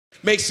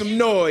Make some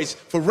noise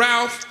for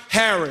Ralph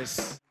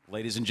Harris.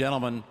 Ladies and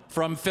gentlemen,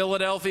 from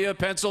Philadelphia,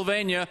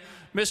 Pennsylvania,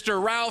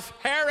 Mr. Ralph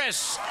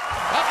Harris.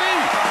 Puffy!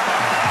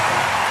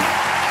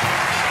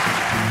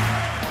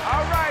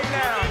 All right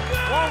now,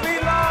 won't be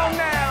long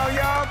now,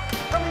 y'all.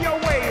 Come your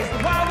ways,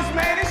 the wildest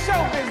man in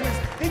show business.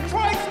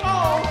 Detroit's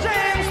own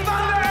James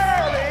Thunder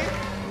Early.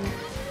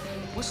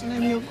 What's the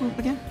name of your group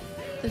again?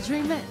 The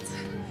Dreamettes.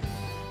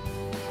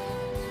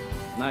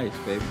 Nice,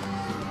 baby.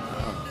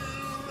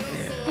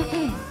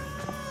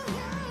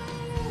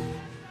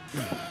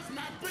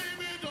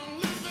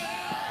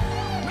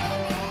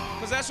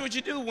 That's what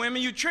you do,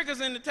 women. You trick us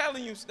into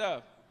telling you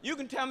stuff. You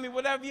can tell me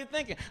whatever you're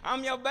thinking.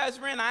 I'm your best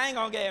friend. I ain't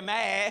gonna get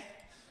mad.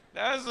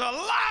 That's a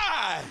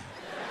lie.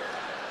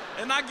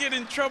 And I get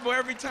in trouble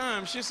every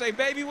time. She'll say,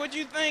 baby, what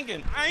you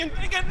thinking? I ain't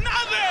thinking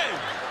nothing.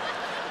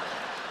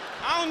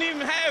 I don't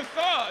even have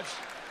thoughts.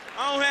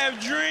 I don't have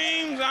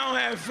dreams. I don't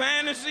have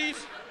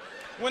fantasies.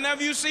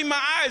 Whenever you see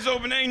my eyes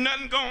open, there ain't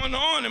nothing going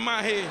on in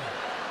my head.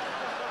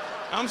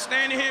 I'm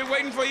standing here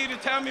waiting for you to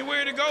tell me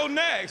where to go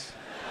next.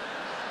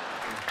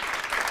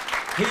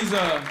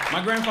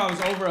 My grandfather's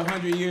over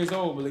 100 years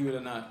old, believe it or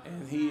not,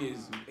 and he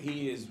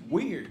is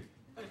weird.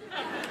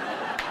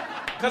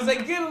 Cause they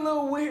get a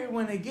little weird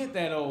when they get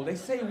that old. They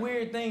say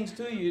weird things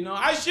to you, you know.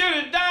 I should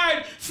have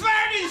died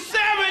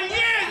 37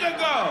 years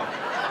ago.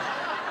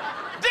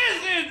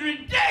 This is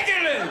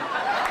ridiculous.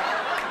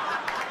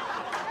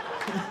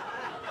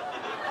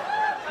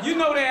 You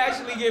know they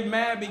actually get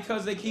mad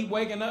because they keep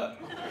waking up.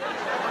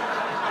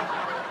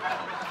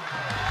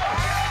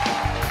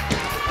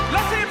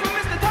 Let's hear it from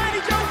Mr. Tiny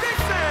Joe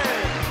Dixon.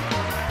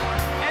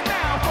 And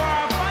now for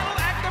our final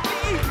act of the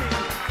evening,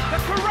 the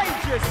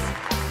courageous,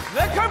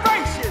 the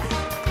curvaceous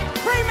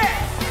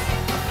Dreamettes.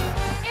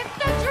 It's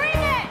the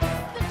Dreamettes!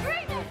 The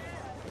Dreamettes!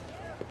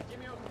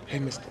 Hey,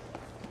 mister.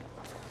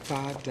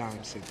 5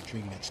 Dimes said the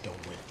Dreamettes don't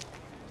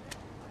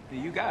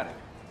win. You got it.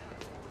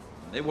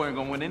 They weren't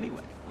gonna win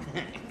anyway.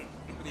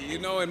 You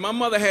know, and my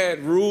mother had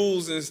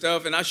rules and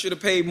stuff, and I should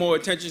have paid more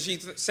attention.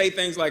 She'd say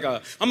things like,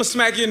 I'm gonna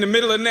smack you in the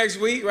middle of next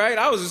week, right?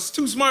 I was just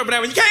too smart for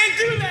that one. You can't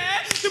do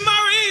that!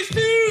 Tomorrow is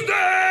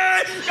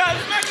Tuesday! Gotta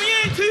smack me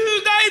in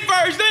Tuesday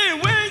first, then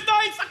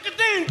Wednesday, sucker,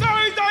 then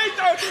Thursday,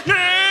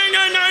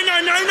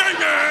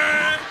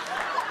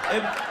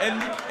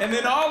 And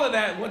then all of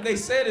that, what they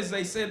said is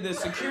they said the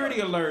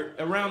security alert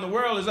around the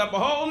world is up a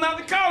whole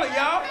nother color,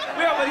 y'all.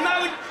 We have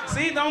another,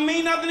 see, it don't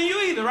mean nothing to you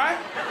either, right?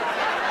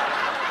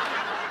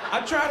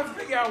 I try to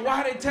figure out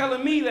why they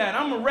telling me that.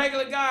 I'm a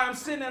regular guy, I'm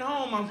sitting at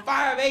home, I'm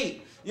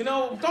 5'8". You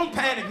know, don't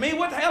panic me,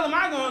 what the hell am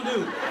I gonna do?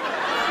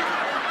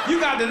 You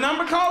got the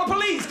number, call the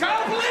police,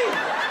 call the police.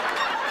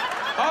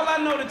 All I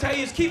know to tell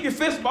you is keep your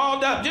fist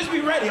balled up, just be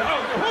ready. Oh,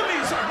 who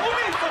needs something? Who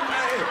needs something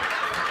out here?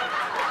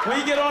 When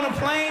you get on a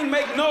plane,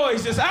 make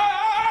noise, just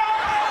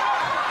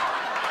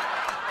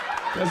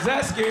Because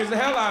that scares the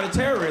hell out of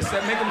terrorists.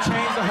 That make them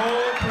change the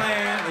whole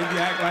plan if you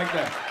act like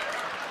that.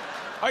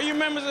 Are you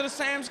members of the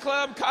Sam's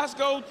Club,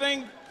 Costco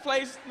thing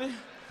place?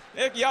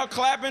 Y'all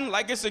clapping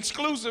like it's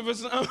exclusive or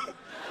something?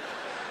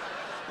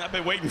 I've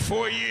been waiting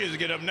 4 years to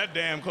get up in that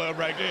damn club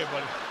right there,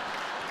 buddy.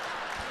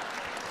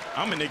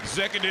 I'm an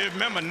executive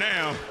member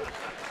now.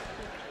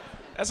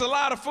 That's a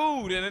lot of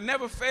food, and it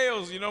never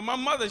fails. You know, my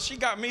mother, she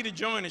got me to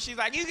join it. She's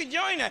like, you can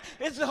join that.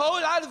 It's a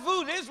whole lot of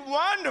food. It's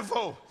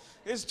wonderful.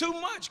 It's too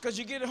much, because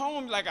you get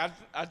home, like,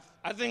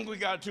 I think we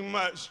got too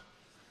much.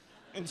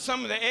 And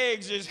some of the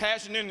eggs just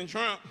hatching in the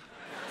trunk.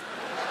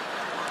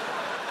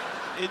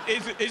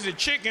 It's a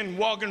chicken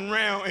walking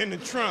around in the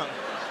trunk.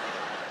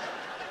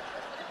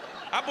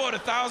 I bought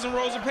 1,000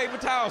 rolls of paper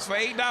towels for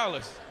 $8.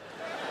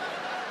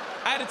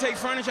 I had to take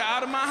furniture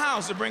out of my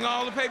house to bring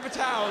all the paper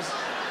towels.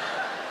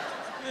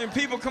 And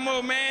people come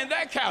over, man,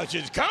 that couch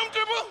is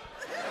comfortable.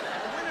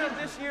 The winner of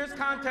this year's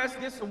contest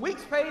gets a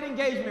week's paid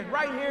engagement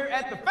right here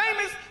at the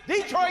famous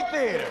Detroit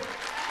Theater.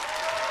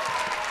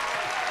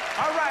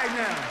 All right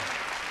now.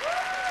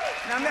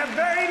 Now that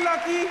very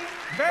lucky,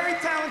 very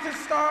talented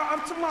star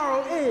of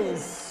tomorrow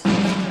is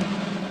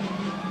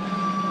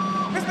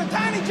Mr.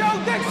 Tiny Joe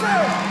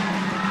Dixon.